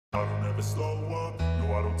I don't ever slow up,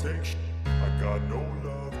 no I don't take sh**. I got no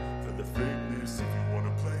love for the fakeness. If you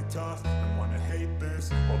wanna play tough and wanna hate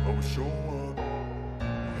this, I'll always show up.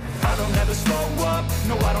 I don't ever slow up,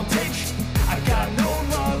 no I don't take sh**. I got no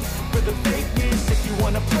love for the fakeness. If you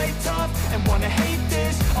wanna play tough and wanna hate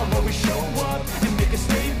this, I'll always show up and make a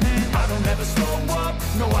statement. I don't ever slow up,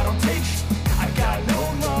 no I don't take sh**. I got no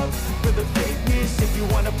love for the fakeness. If you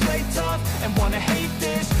wanna play tough and wanna hate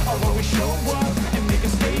this, I'll always show up and make a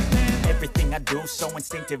statement. Everything I do so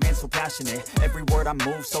instinctive and so passionate. Every word I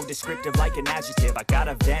move so descriptive like an adjective. I got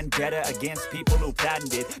a vendetta against people who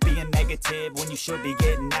patented being negative when you should be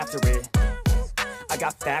getting after it. I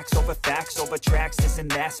got facts over tracks, this and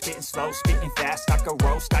that. Spitting slow, spitting fast. I could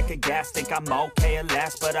roast, I could gas. Think I'm okay at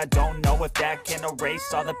last, but I don't know if that can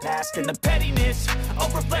erase all the past. And the pettiness, a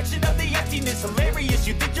reflection of the emptiness. Hilarious,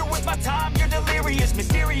 you think you're worth my time, you're delirious.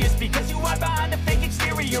 Mysterious, because you hide behind a fake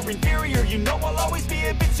exterior. Inferior, you know I'll always be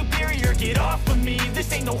a bit superior. Get off of me,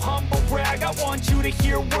 this ain't no humble brag. I want you to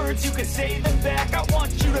hear words, you can say them back. I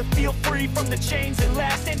want you to feel free from the chains that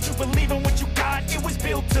last, and to believe in what you got, it was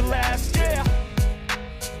built to last, yeah.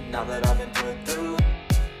 Now that I've been put through,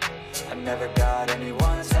 I never got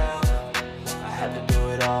anyone's help. I had to do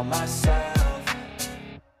it all myself.